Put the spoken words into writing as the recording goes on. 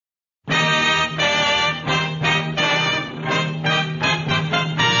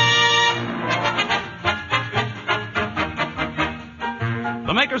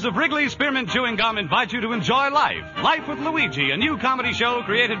makers of Wrigley Spearmint Chewing Gum invite you to enjoy Life. Life with Luigi, a new comedy show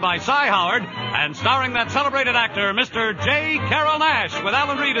created by Cy Howard and starring that celebrated actor, Mr. J. Carrol Naish, with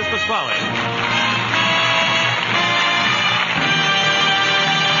Alan Reed as Pasquale.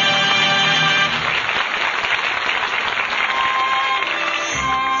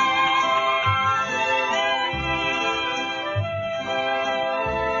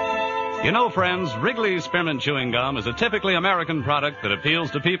 You know, friends, Wrigley's Spearmint Chewing Gum is a typically American product that appeals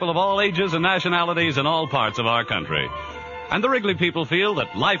to people of all ages and nationalities in all parts of our country. And the Wrigley people feel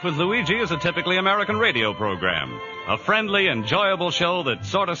that Life with Luigi is a typically American radio program, a friendly, enjoyable show that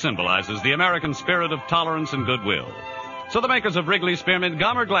sort of symbolizes the American spirit of tolerance and goodwill. So the makers of Wrigley Spearmint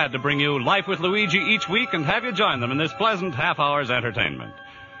Gum are glad to bring you Life with Luigi each week and have you join them in this pleasant half-hour's entertainment.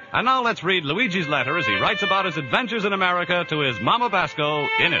 And now let's read Luigi's letter as he writes about his adventures in America to his Mama Basco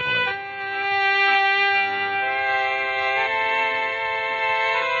in Italy.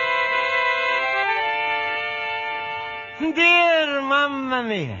 Dear Mamma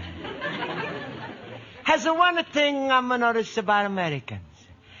Mia, has one thing I'm noticed about Americans.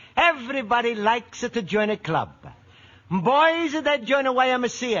 Everybody likes to join a club. Boys, they join a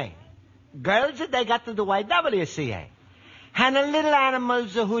YMCA. Girls, they got to the YWCA. And the little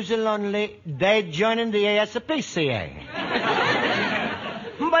animals who's lonely, they join in the ASPCA.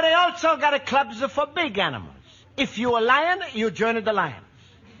 But they also got clubs for big animals. If you a lion, you join the lions.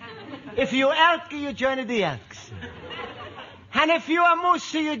 If you elk, you join the elks. And if you a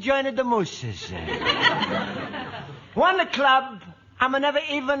moose, you join the mooses. One club I never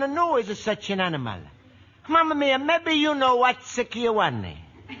even knew is such an animal. Mamma Mia, maybe you know what's a Kiawani.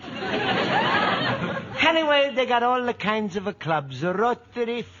 Anyway, they got all the kinds of clubs.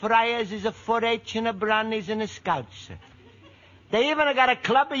 Rotary, Friars, is a 4-H, and a Brownies, and a Scouts. They even got a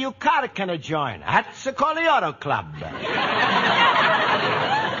club your car can join. That's called the Auto Club.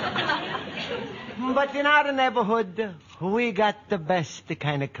 But in our neighborhood, we got the best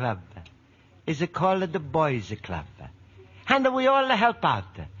kind of club. It's called the Boys Club. And we all help out.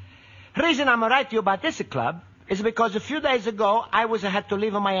 Reason I'm writing you about this club is because a few days ago, I had to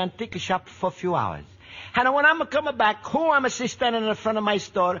leave my antique shop for a few hours. And when I'm coming back, who I'm standing in front of my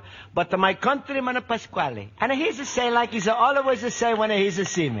store but my countryman Pasquale. And he's a say like he's always a say when he's a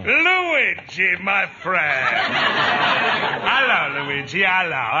see me. Luigi, my friend. Hello, Luigi.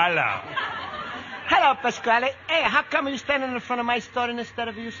 Hello. Hello, Pasquale. Hey, how come you standing in front of my store instead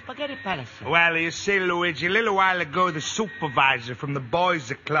of your spaghetti palace? Well, you see, Luigi, a little while ago, the supervisor from the Boys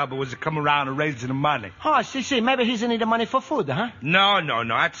Club was coming around and raising the money. Oh, see, maybe he's need the money for food, huh? No.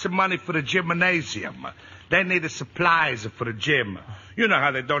 That's the money for the gymnasium. They need the supplies for the gym. You know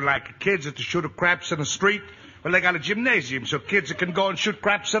how they don't like kids to shoot craps in the street? Well, they got a gymnasium so kids can go and shoot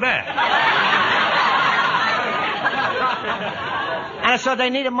craps there. And so they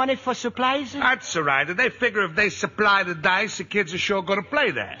need money for supplies? That's all right. They figure if they supply the dice, the kids are sure going to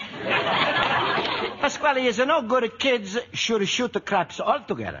play there. Pasquale, is no good kids should shoot the craps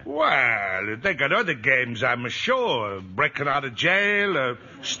altogether. Well, they got other games, I'm sure. Breaking out of jail,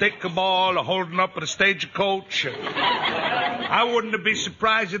 stick a ball, holding up at a stagecoach. I wouldn't be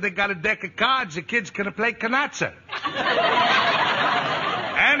surprised if they got a deck of cards the kids can play canazza.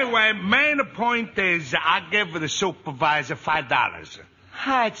 Anyway, main point is I give the supervisor $5.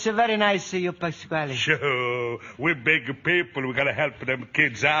 Ah, it's very nice of you, Pasquale. Sure. We're big people. We got to help them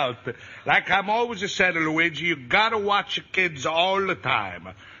kids out. Like I'm always saying, Luigi, you got to watch the kids all the time.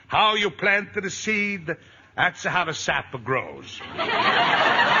 How you plant the seed, that's how the sap grows.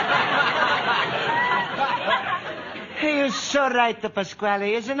 You're so right,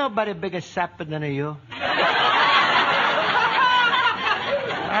 Pasquale. Is nobody bigger sap than you?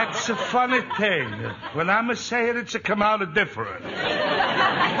 That's a funny thing. When I'm saying it's come out different.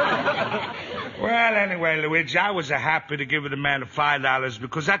 Well, anyway, Luigi, I was happy to give the man $5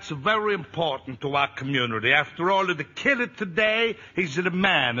 because that's very important to our community. After all, the kid today, he's the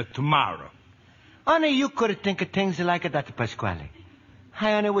man tomorrow. Only you could think of things like that, Pasquale.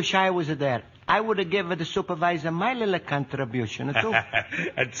 I only wish I was there. I would have given the supervisor my little contribution, too.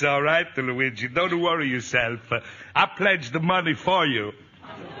 That's all right, Luigi. Don't worry yourself. I pledged the money for you.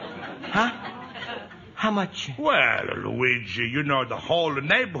 Huh? How much? Well, Luigi, you know the whole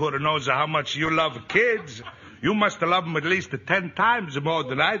neighborhood knows how much you love kids. You must love them at least 10 times more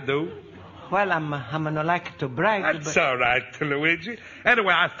than I do. Well, I'm not like to brag. That's all right, Luigi.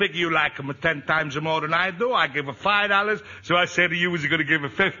 Anyway, I figure you like them 10 times more than I do. I give her $5, so I said to you was going to give her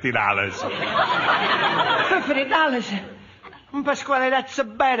 $50. $50? Pasquale, that's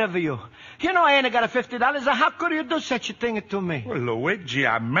bad of you. You know I ain't got $50. How could you do such a thing to me? Well, Luigi,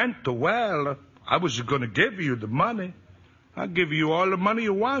 I meant well. I was going to give you the money. I'll give you all the money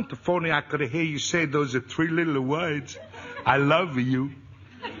you want if only I could hear you say those 3 little words. I love you.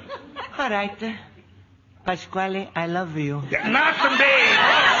 All right. Pasquale, I love you. Yeah, not to me.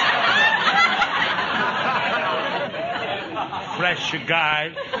 Fresh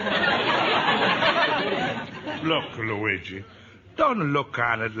guy. Look, Luigi, don't look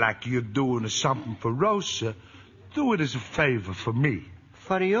on it like you're doing something for Rosa. Do it as a favor for me.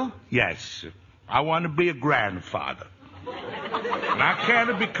 For you? Yes. I want to be a grandfather. And I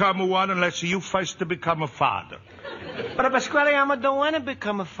can't become one unless you first to become a father. But Pasquale, I don't want to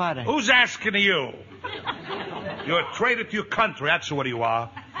become a father. Who's asking you? You're a traitor to your country, that's what you are.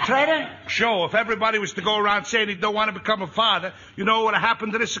 Traitor? Sure, if everybody was to go around saying they don't want to become a father, you know what would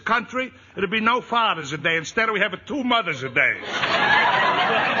happen to this country? It'd be no fathers a day. Instead, we have 2 mothers a day.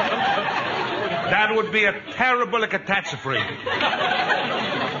 That would be a terrible catastrophe.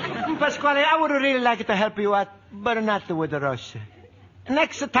 Pasquale, I would really like to help you out, but not with the Rosa.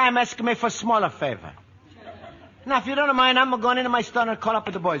 Next time, ask me for a smaller favor. Now, if you don't mind, I'm going into my store and call up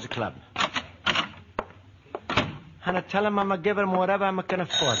at the boys' club. And I tell them I'm going to give them whatever I can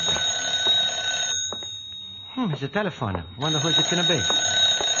afford. It's a telephone. Wonder who's it going to be.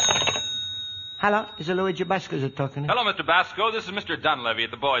 Hello, is it Luigi Basco talking? Hello, Mr. Basco. This is Mr. Dunleavy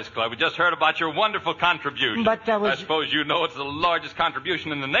at the Boys Club. We just heard about your wonderful contribution. But I suppose you know it's the largest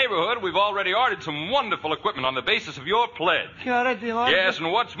contribution in the neighborhood. We've already ordered some wonderful equipment on the basis of your pledge. You already ordered? Yes,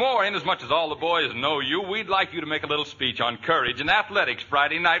 and what's more, inasmuch as all the boys know you, we'd like you to make a little speech on courage and athletics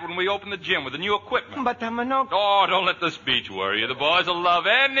Friday night when we open the gym with the new equipment. But I'm no... Oh, don't let the speech worry you. The boys will love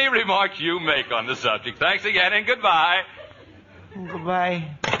any remarks you make on the subject. Thanks again and goodbye.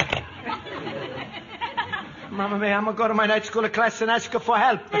 Goodbye. Mamma mia, I'm going to go to my night school class and ask her for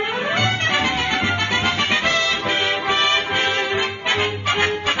help.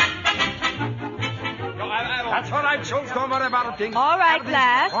 That's all right, Schultz. Don't worry about a thing. All right,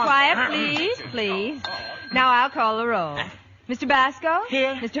 class. Quiet, please, please. Now I'll call the roll. Mr. Basco?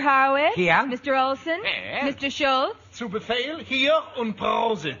 Here. Mr. Horowitz? Here. Mr. Olson? Here. Mr. Schultz? Zu Befehl, hier und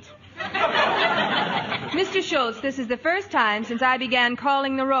Prosit. Mr. Schultz, this is the first time since I began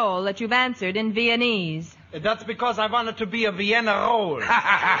calling the roll that you've answered in Viennese. That's because I wanted to be a Vienna roll. Thank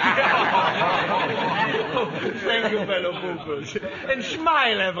you, fellow poopers. And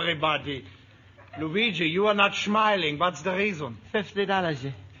smile, everybody. Luigi, you are not smiling. What's the reason?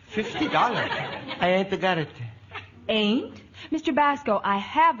 $50. $50? I ain't got it. Ain't? Mr. Basco, I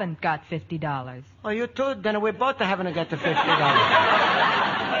haven't got $50. Oh, you too? Then we both haven't got the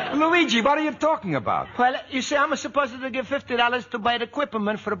 $50. Luigi, what are you talking about? Well, you see, I'm supposed to give $50 to buy the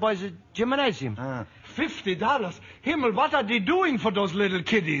equipment for the boys' gymnasium. $50? Himmel, what are they doing for those little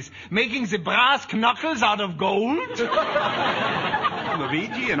kiddies? Making the brass knuckles out of gold?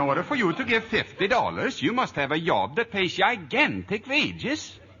 Luigi, in order for you to give $50, you must have a job that pays gigantic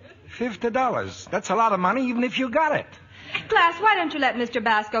wages. $50? That's a lot of money, even if you got it. Class, why don't you let Mr.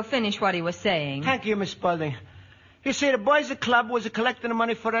 Basco finish what he was saying? Thank you, Miss Spaulding. You see, the boys' club was collecting the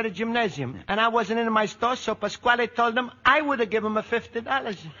money for the gymnasium, and I wasn't in my store, so Pasquale told them I would have given him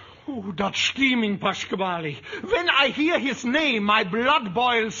 $50. Oh, that steaming Pasquale. When I hear his name, my blood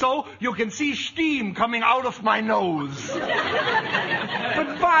boils so you can see steam coming out of my nose. But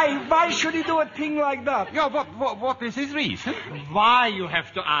why? Why should he do a thing like that? Yeah, what is his reason? Why, you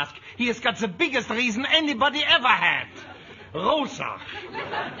have to ask. He has got the biggest reason anybody ever had. Rosa.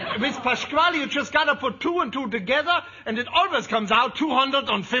 With Pasquale, you just gotta put 2 and 2 together, and it always comes out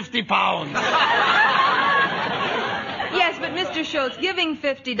 250 pounds. Yes, but Mr. Schultz, giving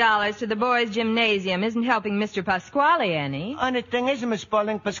 $50 to the boys' gymnasium isn't helping Mr. Pasquale any. Only thing is, Miss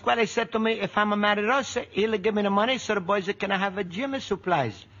Spaulding, Pasquale said to me if I'm a married Rosa, he'll give me the money so the boys can have a gym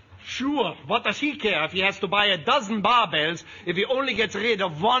supplies. Sure. What does he care if he has to buy a dozen barbells if he only gets rid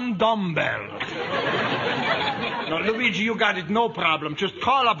of 1 dumbbell? Now, Luigi, you got it, no problem. Just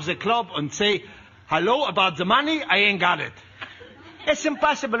call up the club and say, hello, about the money, I ain't got it. It's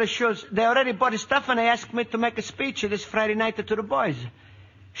impossible, Schultz. They already bought the stuff and they asked me to make a speech this Friday night to the boys.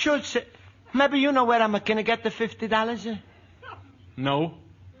 Schultz, maybe you know where I'm going to get the $50? No.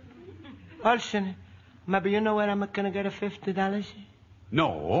 Olson, maybe you know where I'm going to get the $50?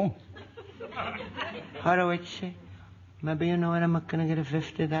 No. Horowitz, maybe you know where I'm going to get the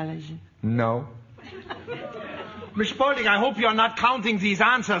 $50? No. Miss Spaulding, I hope you're not counting these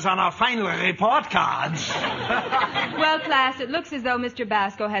answers on our final report cards. Well, class, it looks as though Mr.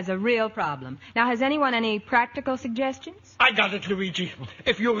 Basco has a real problem. Now, has anyone any practical suggestions? I got it, Luigi.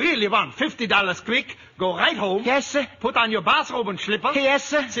 If you really want $50 quick, go right home. Yes, sir. Put on your bathrobe and slippers. Yes,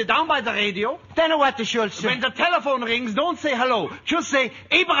 sir. Sit down by the radio. Then what, Schultz? When the telephone rings, don't say hello. Just say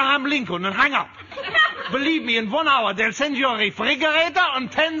Abraham Lincoln and hang up. Believe me, in 1 hour, they'll send you a refrigerator and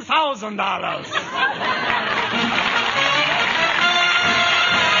 $10,000.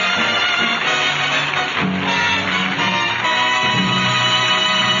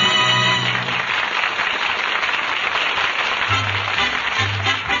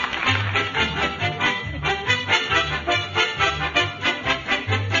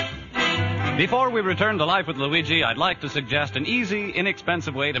 Before we return to Life with Luigi, I'd like to suggest an easy,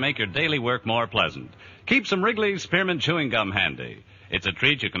 inexpensive way to make your daily work more pleasant. Keep some Wrigley's Spearmint Chewing Gum handy. It's a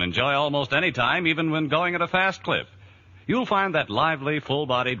treat you can enjoy almost any time, even when going at a fast clip. You'll find that lively,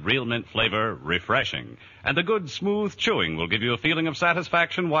 full-bodied real mint flavor refreshing, and the good, smooth chewing will give you a feeling of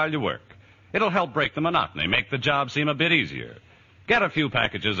satisfaction while you work. It'll help break the monotony, make the job seem a bit easier. Get a few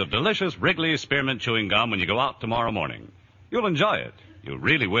packages of delicious Wrigley's Spearmint Chewing Gum when you go out tomorrow morning. You'll enjoy it. You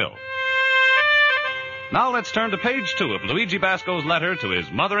really will. Now let's turn to page 2 of Luigi Basco's letter to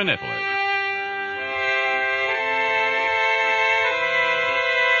his mother in Italy.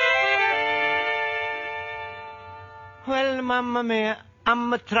 Well, Mamma Mia, I'm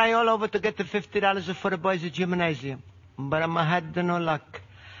going to try all over to get the $50 for the boys at gymnasium. But I'm had no luck.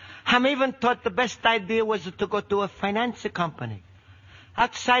 I'm even thought the best idea was to go to a finance company.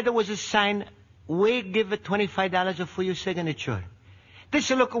 Outside there was a sign, we give it $25 for your signature. This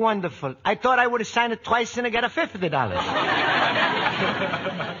will look wonderful. I thought I would have signed it twice and I get a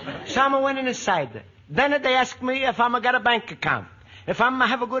 $50. So I went inside. Then they asked me if I'm got a bank account, if I'm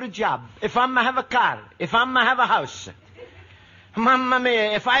have a good job, if I'm have a car, if I'm have a house. Mamma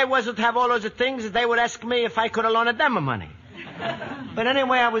mia, if I wasn't have all those things, they would ask me if I could have loaned them money. But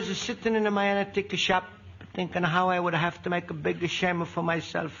anyway, I was just sitting in my antique shop thinking how I would have to make a big shame for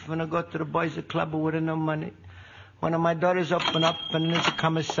myself when I go to the boys' club with no money. One of my daughters open up, and there's a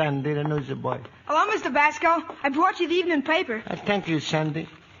come Sandy, the newsboy. Hello, Mr. Basco. I brought you the evening paper. Thank you, Sandy.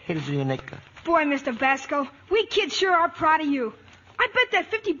 Here's your nickel. Boy, Mr. Basco, we kids sure are proud of you. I bet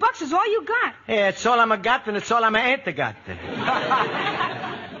that $50 is all you got. Yeah, it's all I'm got, and it's all I ain't got.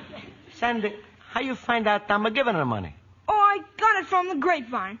 Sandy, how you find out I'm giving her money? Oh, I got it from the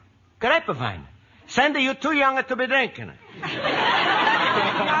grapevine. Grapevine? Sandy, you're too young to be drinking it.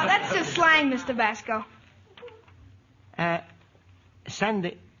 Now, that's just slang, Mr. Basco.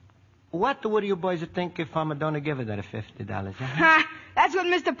 Sandy, what would you boys think if I'm going to give her that $50? Ha! That's what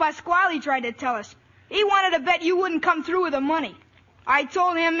Mr. Pasquale tried to tell us. He wanted to bet you wouldn't come through with the money. I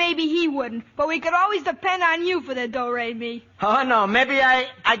told him maybe he wouldn't, but we could always depend on you for the do-re-mi. Oh, no, maybe I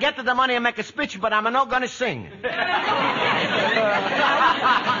get to the money and make a speech, but I'm not going to sing. We're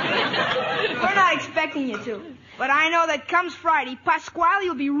not expecting you to, but I know that comes Friday, Pasquale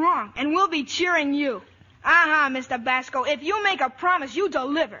will be wrong, and we'll be cheering you. Uh-huh, Mr. Basco. If you make a promise, you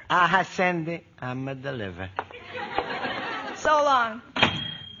deliver. Uh-huh, Sandy. I'm a deliver. So long.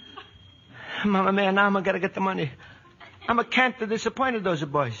 Mama, man, now I'm going to get the money. I can't disappoint those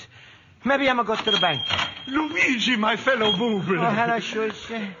boys. Maybe I'm going to go to the bank. Luigi, my fellow booble. Oh, hello, Schultz.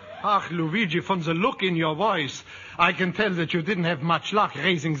 Ach, Luigi, from the look in your voice, I can tell that you didn't have much luck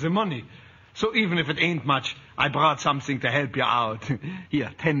raising the money. So even if it ain't much, I brought something to help you out. Here,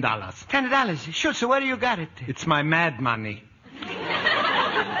 $10. $10? Schultz, where do you got it? It's my mad money.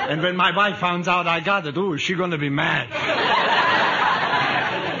 And when my wife finds out I got it, she's gonna be mad.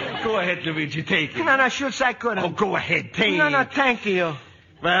 Go ahead, Luigi, take it. No, Schultz, I couldn't. Oh, go ahead, take it. No, thank you.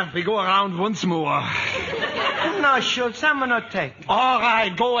 Well, we go around once more. No, Schultz, I'm not taking. All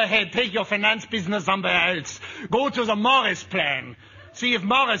right, go ahead. Take your finance business somewhere else. Go to the Morris plan. See if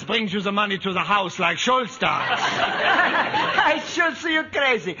Morris brings you the money to the house like Schultz does. Schultz, you're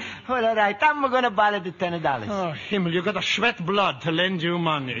crazy. Well, all right, I'm going to borrow the $10. Oh, Himmel, you got to sweat blood to lend you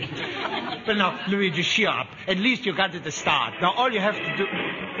money. Well, now, Luigi, cheer up. At least you got it to start. Now, all you have to do...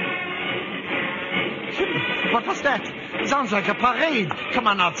 What was that? Sounds like a parade. Come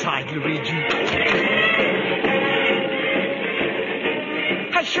on outside, Luigi.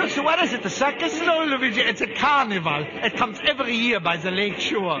 Hey, Schultz, what is it, the circus? No, Luigi, it's a carnival. It comes every year by the lake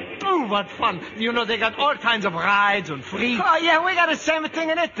shore. Oh, what fun. You know, they got all kinds of rides and freaks. Oh, yeah, we got the same thing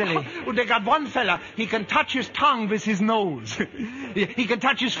in Italy. Oh, they got one fella. He can touch his tongue with his nose. He can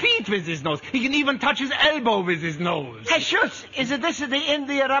touch his feet with his nose. He can even touch his elbow with his nose. Hey, Schultz, is this the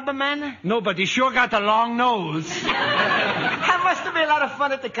India rubber man? No, but he sure got a long nose. That must have been a lot of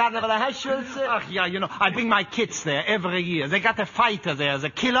fun at the carnival, huh, Schultz? Ach, yeah, you know, I bring my kids there every year. They got a fighter there, the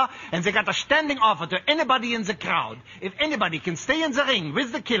killer, and they got a standing offer to anybody in the crowd. If anybody can stay in the ring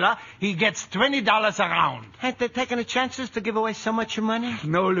with the killer, he gets $20 a round. Ain't they taking the chances to give away so much money?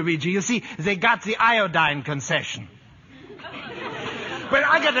 No, Luigi. You see, they got the iodine concession. Well,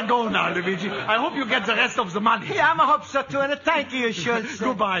 I gotta go now, Luigi. I hope you get the rest of the money. Yeah, I hope so, too, and thank you, Schultz.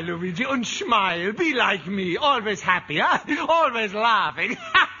 Goodbye, Luigi, and smile. Be like me. Always happy, huh? Always laughing.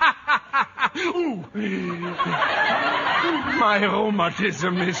 Ooh. My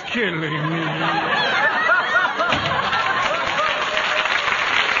rheumatism is killing me.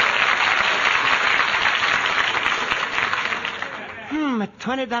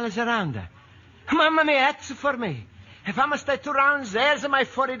 $20 a round. Mamma mia, that's for me. If I'm going to stay 2 rounds, there's my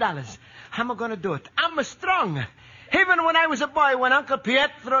 $40. I'm going to do it. I'm strong. Even when I was a boy, when Uncle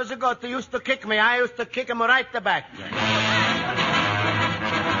Pietro Zagotto used to kick me, I used to kick him right the back.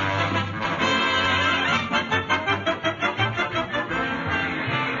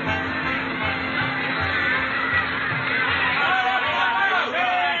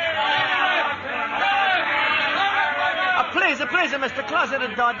 Please, Mr. Close the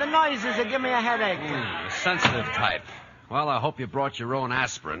door. The noises are giving me a headache. Sensitive type. Well, I hope you brought your own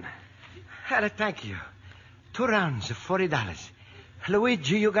aspirin. Thank you. 2 rounds, $40.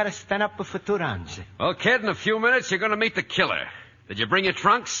 Luigi, you got to stand up for 2 rounds. Well, kid, in a few minutes, you're going to meet the killer. Did you bring your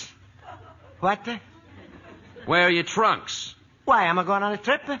trunks? What? Where are your trunks? Why, am I going on a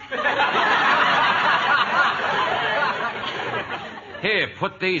trip? Here,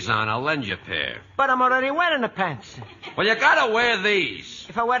 put these on. I'll lend you a pair. But I'm already wearing the pants. Well, you gotta wear these.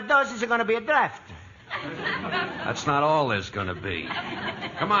 If I wear those, it's going to be a draft. That's not all there's gonna be.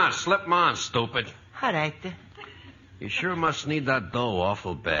 Come on, slip 'em on, stupid. All right. You sure must need that dough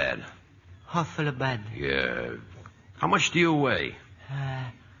awful bad. Awful bad. Yeah. How much do you weigh?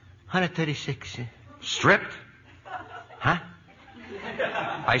 136. Stripped? Huh?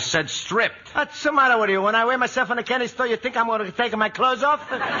 I said stripped. What's the matter with you? When I weigh myself in a candy store, you think I'm going to take my clothes off?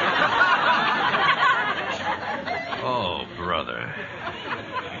 Oh, brother.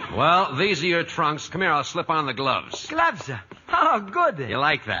 Well, these are your trunks. Come here, I'll slip on the gloves. Gloves? Oh, good. You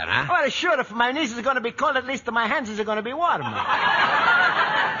like that, huh? Well, sure, if my knees are going to be cold, at least my hands are going to be warm. Watch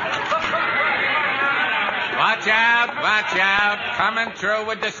out, watch out. Coming through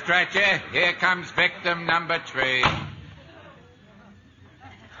with the stretcher. Here comes victim number 3.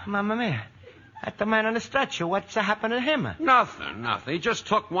 Mamma mia. That's the man on the stretcher. What's happened to him? Nothing. He just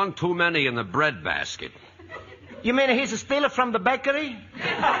took 1 too many in the bread basket. You mean he's a stealer from the bakery?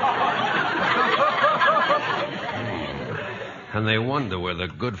 And they wonder where the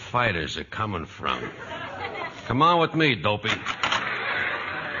good fighters are coming from. Come on with me, dopey.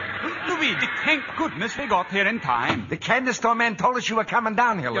 Luigi, thank goodness we got here in time. The candy store man told us you were coming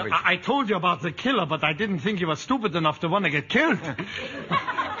down here, Luigi. I told you about the killer, but I didn't think you were stupid enough to want to get killed.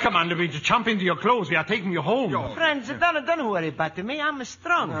 Come on, Luigi, jump into your clothes. We are taking you home. Friends, don't worry about me. I'm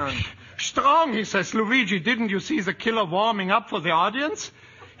strong. Strong, he says. Luigi, didn't you see the killer warming up for the audience?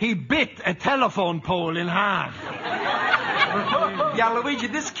 He bit a telephone pole in half. Yeah, Luigi,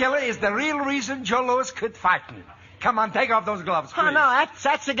 this killer is the real reason Joe Louis quit fighting. Come on, take off those gloves, please. Oh, no,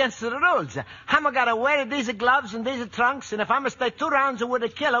 that's against the rules. I'm going to wear these gloves and these trunks, and if I'm going to stay 2 rounds with a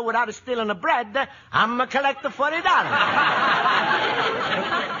killer without stealing the bread, I'm going to collect the $40.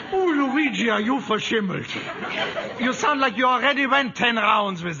 Oh, Luigi, are you verschimmelt? You sound like you already went 10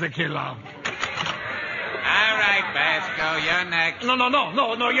 rounds with the killer. All right, Basco, you're next.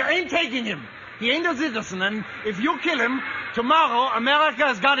 No, you ain't taking him. He ain't a citizen, and if you kill him, tomorrow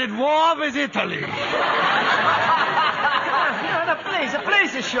America's got at war with Italy. No,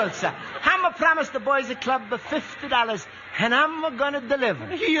 please, Schultz. I'm going to promise the boys a club $50, and I'm going to deliver.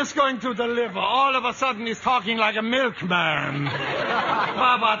 He is going to deliver. All of a sudden, he's talking like a milkman.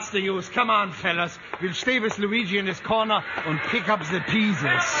 Well, what's the use? Come on, fellas. We'll stay with Luigi in his corner and pick up the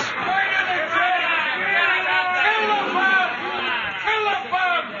pieces.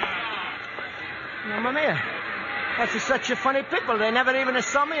 Mamma mia. That's such a funny people. They never even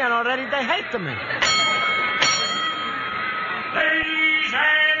saw me, and already they hate me. Ladies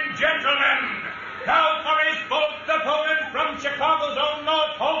and gentlemen, now for his both opponent from Chicago's own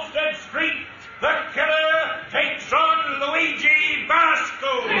North Holstead Street, the killer takes on Luigi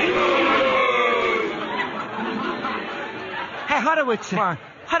Basco. Hey,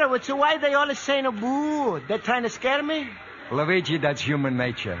 Horowitz, why they all saying a boo? They're trying to scare me? Luigi, that's human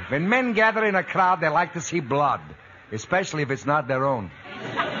nature. When men gather in a crowd, they like to see blood. especially if it's not their own.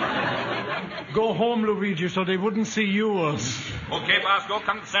 Go home, Luigi, so they wouldn't see yours. Okay, Basco,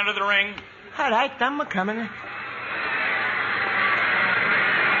 come to the center of the ring. All right, I'm coming. All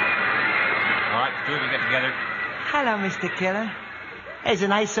right, the two of you get together. Hello, Mr. Killer. It's a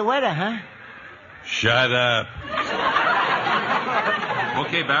nice weather, huh? Shut up.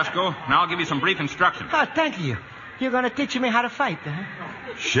 Okay, Basco, now I'll give you some brief instructions. Oh, thank you. You're going to teach me how to fight, huh?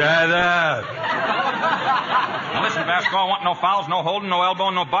 Shut up. Now listen, Basco, I want no fouls, no holding, no elbow,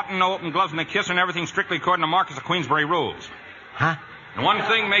 no button, no open gloves, and a kiss, and everything strictly according to Marcus of Queensbury rules. Huh? And one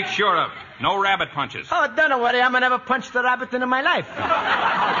thing make sure of, no rabbit punches. Oh, don't worry. I'm never punched a rabbit in my life.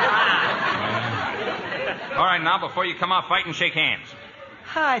 All right, now, before you come out fighting, shake hands.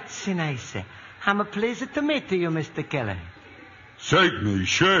 Oh, it's nice. I'm pleased to meet you, Mr. Keller. Shake me,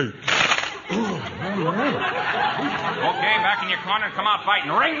 shake. Okay, back in your corner and come out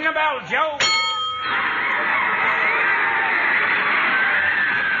fighting. Ring the bell, Joe.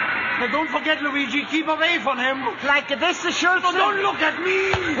 Now, don't forget, Luigi, keep away from him. Like this, Schultz? Oh, don't look at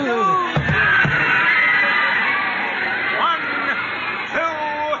me. No. 1,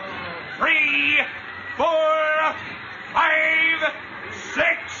 2, 3, 4, 5, 6.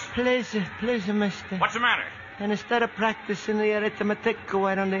 Please, mister. What's the matter? And instead of practicing the arithmetic,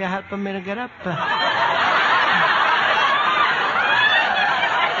 why don't you help me to get up?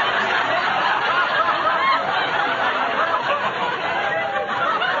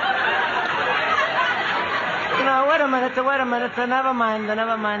 No, wait a minute. Never mind.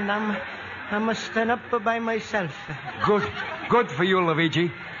 I'm a stand up by myself. Good for you,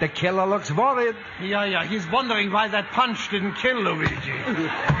 Luigi. The killer looks worried. Yeah, he's wondering why that punch didn't kill Luigi.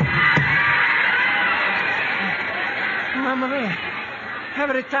 Mamma mia.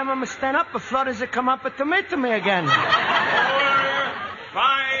 Every time I'm stand up, the Floridas come up to meet me again. 4,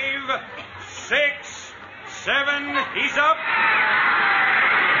 5, 6, 7. He's up.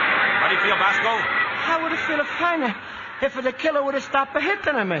 How do you feel, Basco? I would have felt fine if the killer would have stopped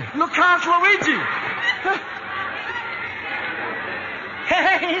hitting me. Look out, Luigi!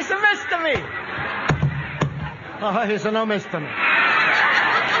 Hey, he's a mister me. Oh, he's a no mister me.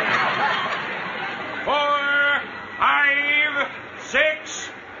 4, 5, 6,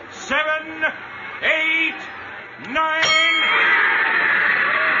 7, 8, 9.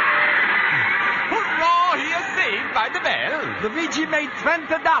 Hurrah! He is saved by the bell. Luigi made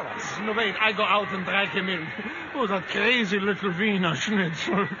 $20. No, wait, I go out and drag him in. Oh, that crazy little Wiener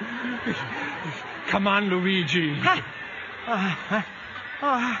Schnitzel. Come on, Luigi.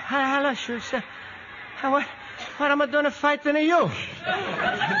 Hello, Schultz. What am I doing fighting you?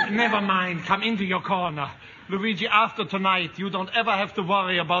 Never mind. Come into your corner. Luigi, after tonight, you don't ever have to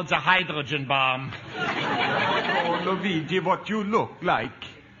worry about the hydrogen bomb. Oh, Luigi, what you look like.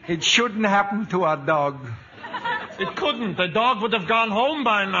 It shouldn't happen to our dog. It couldn't. The dog would have gone home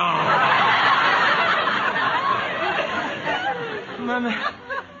by now.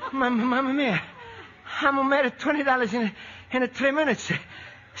 Mamma mia. I'm made at $20 in 3 minutes.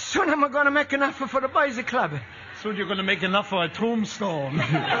 Soon I'm going to make enough for the boys' club. Soon you're going to make enough for a tombstone.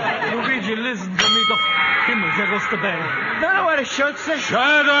 Luigi, listen to me. Himmel, there goes the bell. Don't worry, Schultz.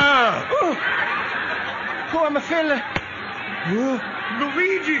 Shut up! Oh, I'm feeling...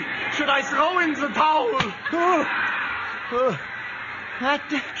 Luigi, should I throw in the towel? What?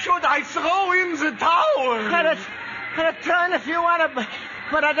 Should I throw in the towel? I'll try if you want to,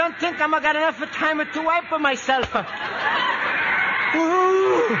 but I don't think I'm got enough time to wipe myself.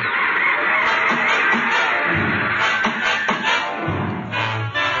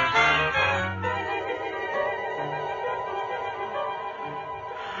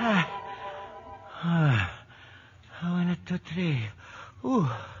 One, 2, 3. Ooh.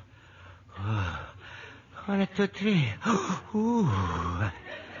 1, 2, 3. Ooh.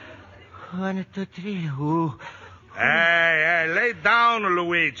 1, 2, 3. Ooh. Hey, lay down,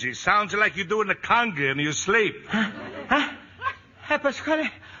 Luigi. Sounds like you're doing the conga in your sleep. Huh? Hey, Pasquale,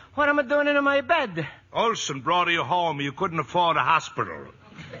 what am I doing in my bed? Olson brought you home. You couldn't afford a hospital.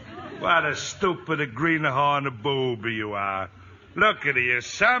 What a stupid greenhorn booby you are. Look at you,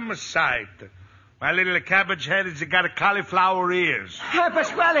 some sight. My little cabbage head has got a cauliflower ears. Hey,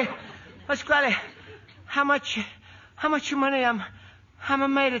 Pasquale, how much money I'm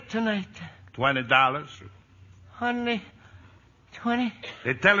made it tonight? $20. Only 20?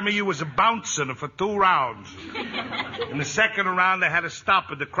 They're telling me you was a bouncing for 2 rounds. In the second round, they had to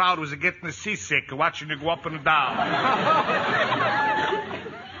stop, and the crowd was getting seasick watching you go up and down.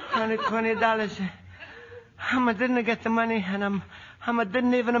 Only $20. I didn't get the money, and I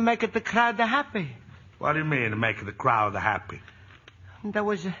didn't even make it the crowd happy. What do you mean, make the crowd happy? There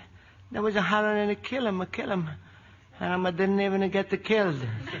was a hollering and kill him. And I didn't even get killed.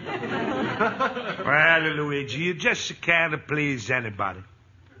 Well, Luigi, you just can't please anybody.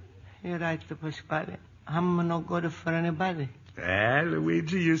 You're right, Pasquale. I'm no good for anybody. Well,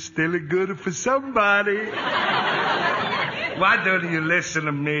 Luigi, you're still good for somebody. Why don't you listen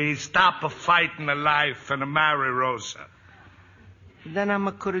to me, stop a fighting a life, and marry Rosa? Then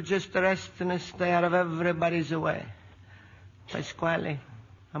I could just rest and stay out of everybody's way. Pasquale,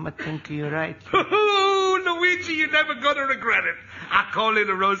 I'm think you're right. Luigi, you're never going to regret it. I'll call in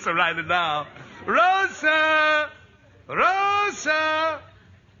Rosa right now. Rosa! Rosa!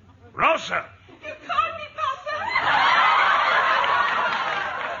 Rosa! You called me, Papa?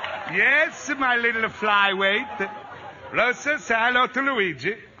 Yes, my little flyweight. Rosa, say hello to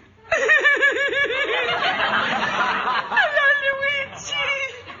Luigi. Hello, Luigi.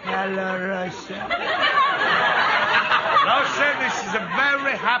 Hello, Rosa. Rosa, this is a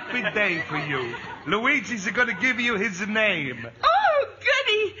very happy day for you. Luigi's going to give you his name. Oh,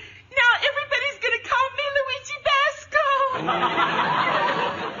 goody. Now everybody's going to call me Luigi Basco.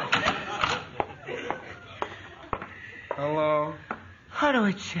 Hello.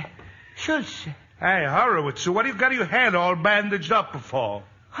 Horowitz. Schultz. Hey, Horowitz, what do you got your head all bandaged up for?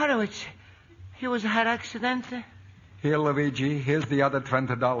 Horowitz, you was had accident? Here, Luigi. Here's the other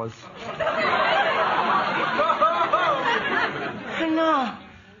 $20.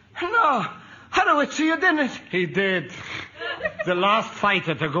 No. Horowitz, you didn't. He did. The last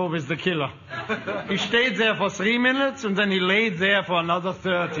fighter to go was the killer. He stayed there for 3 minutes, and then he laid there for another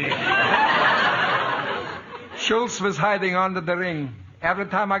 30. Schultz was hiding under the ring. Every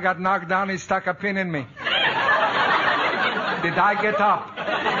time I got knocked down, he stuck a pin in me. Did I get up?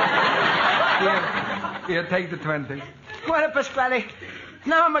 Here, take the 20. Well, Pasquale,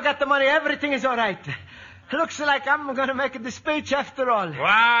 now I got the money. Everything is all right. Looks like I'm going to make the speech after all.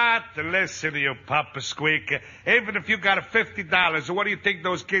 What? Listen to you, Papa Squeak. Even if you got $50, what do you think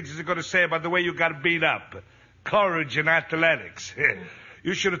those kids are going to say about the way you got beat up? Courage and athletics.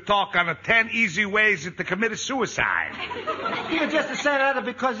 You should have talked on the 10 easy ways to commit a suicide. You just say that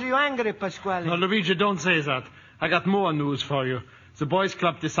because you're angry, Pasquale. No, Luigi, don't say that. I got more news for you. The boys'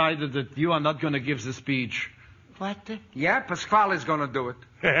 club decided that you are not going to give the speech. What? Yeah, Pasquale's going to do it.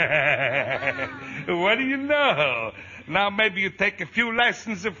 What do you know? Now maybe you take a few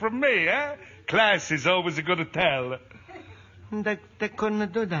lessons from me, eh? Class is always going to tell. They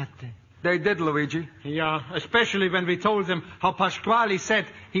couldn't do that. They did, Luigi. Yeah, especially when we told them how Pasquale said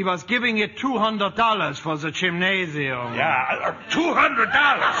he was giving it $200 for the gymnasium. Yeah,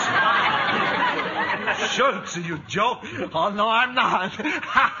 $200. Schultz, are you joking? Oh, no, I'm not.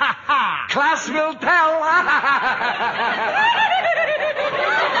 Class will tell.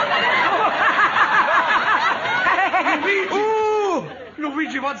 Luigi! Ooh!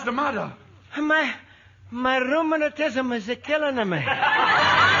 Luigi, what's the matter? My rheumatism is killing me.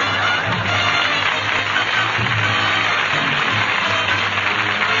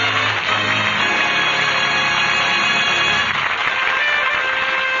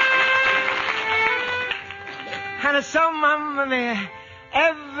 And so, Mamma mia,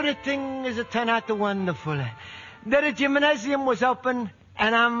 everything is turned out wonderful. The gymnasium was open,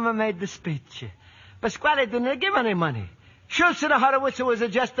 and Amma made the speech. Pasquale didn't give any money. Schultz and Horowitz was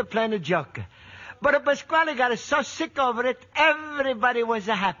just a plain joke. But Pasquale got so sick over it, everybody was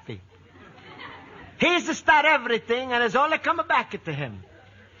happy. He's to start everything, and it's all coming back to him.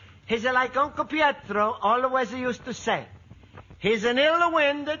 He's like Uncle Pietro always used to say. He's an ill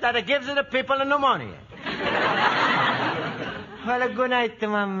wind that gives the people pneumonia. Well, good night,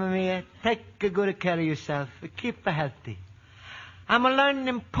 Mamma mia. Take good care of yourself. Keep healthy. I'm learning an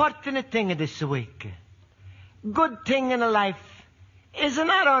important thing this week. Good thing in life is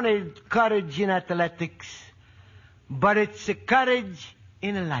not only courage in athletics, but it's courage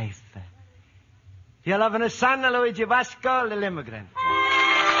in life. Your loving son, Luigi Basco, the immigrant.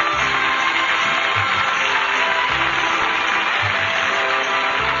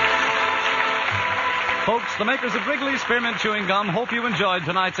 Folks, the makers of Wrigley's Spearmint Chewing Gum hope you enjoyed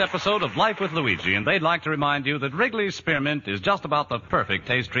tonight's episode of Life with Luigi, and they'd like to remind you that Wrigley's Spearmint is just about the perfect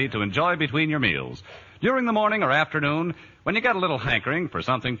taste treat to enjoy between your meals. During the morning or afternoon, when you get a little hankering for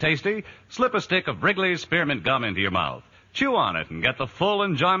something tasty, slip a stick of Wrigley's Spearmint Gum into your mouth. Chew on it and get the full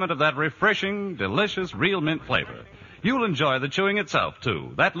enjoyment of that refreshing, delicious, real mint flavor. You'll enjoy the chewing itself,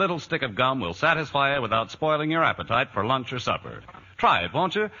 too. That little stick of gum will satisfy you without spoiling your appetite for lunch or supper. Try it,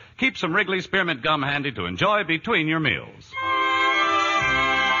 won't you? Keep some Wrigley's Spearmint Gum handy to enjoy between your meals.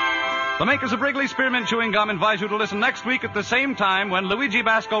 The makers of Wrigley's Spearmint Chewing Gum invite you to listen next week at the same time when Luigi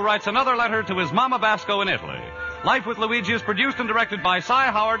Basco writes another letter to his Mama Basco in Italy. Life with Luigi is produced and directed by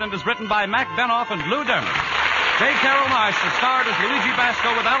Cy Howard and is written by Mac Benoff and Lou Dermott. J. Carrol Naish has starred as Luigi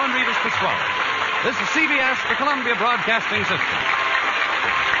Basco with Alan Reed as Pasquale. This is CBS, the Columbia Broadcasting System.